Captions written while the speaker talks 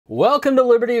Welcome to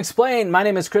Liberty Explained. My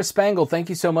name is Chris Spangle. Thank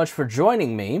you so much for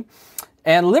joining me.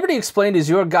 And Liberty Explained is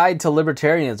your guide to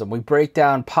libertarianism. We break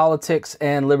down politics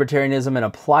and libertarianism and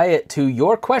apply it to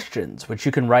your questions, which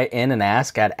you can write in and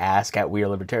ask at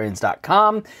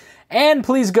wearelibertarians.com. And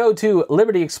please go to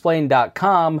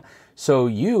libertyexplained.com so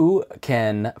you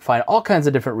can find all kinds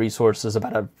of different resources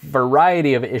about a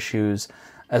variety of issues,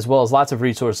 as well as lots of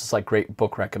resources like great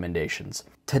book recommendations.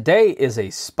 Today is a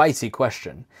spicy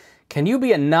question. Can you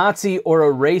be a Nazi or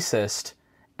a racist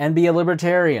and be a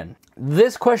libertarian?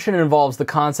 This question involves the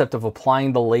concept of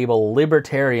applying the label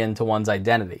libertarian to one's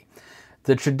identity.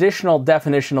 The traditional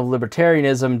definition of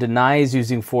libertarianism denies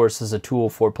using force as a tool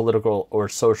for political or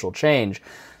social change,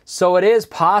 so it is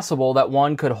possible that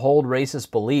one could hold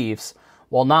racist beliefs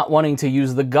while not wanting to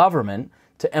use the government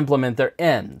to implement their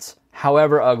ends,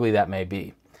 however ugly that may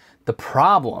be. The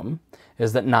problem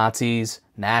is that Nazis,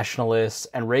 nationalists,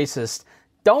 and racists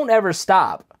don't ever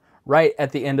stop right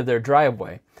at the end of their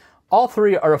driveway. All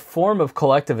three are a form of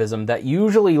collectivism that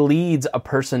usually leads a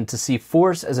person to see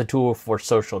force as a tool for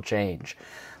social change.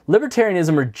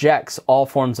 Libertarianism rejects all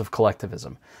forms of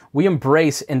collectivism. We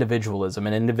embrace individualism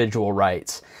and individual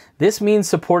rights. This means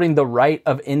supporting the right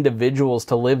of individuals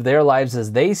to live their lives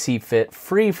as they see fit,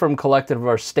 free from collective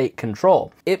or state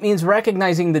control. It means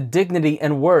recognizing the dignity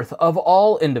and worth of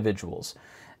all individuals.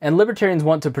 And libertarians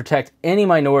want to protect any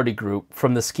minority group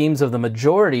from the schemes of the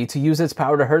majority to use its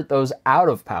power to hurt those out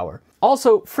of power.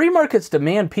 Also, free markets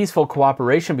demand peaceful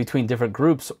cooperation between different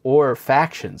groups or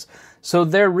factions, so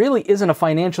there really isn't a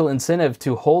financial incentive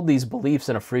to hold these beliefs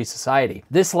in a free society.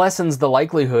 This lessens the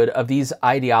likelihood of these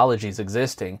ideologies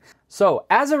existing. So,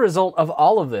 as a result of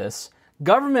all of this,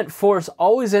 government force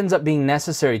always ends up being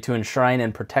necessary to enshrine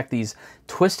and protect these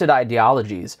twisted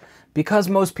ideologies because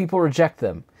most people reject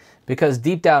them. Because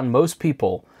deep down, most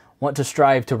people want to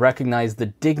strive to recognize the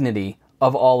dignity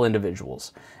of all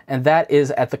individuals. And that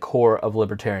is at the core of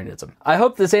libertarianism. I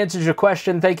hope this answers your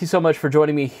question. Thank you so much for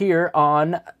joining me here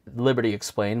on Liberty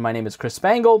Explained. My name is Chris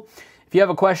Spangle. If you have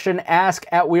a question, ask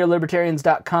at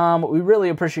wearelibertarians.com. We really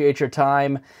appreciate your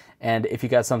time. And if you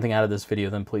got something out of this video,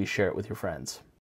 then please share it with your friends.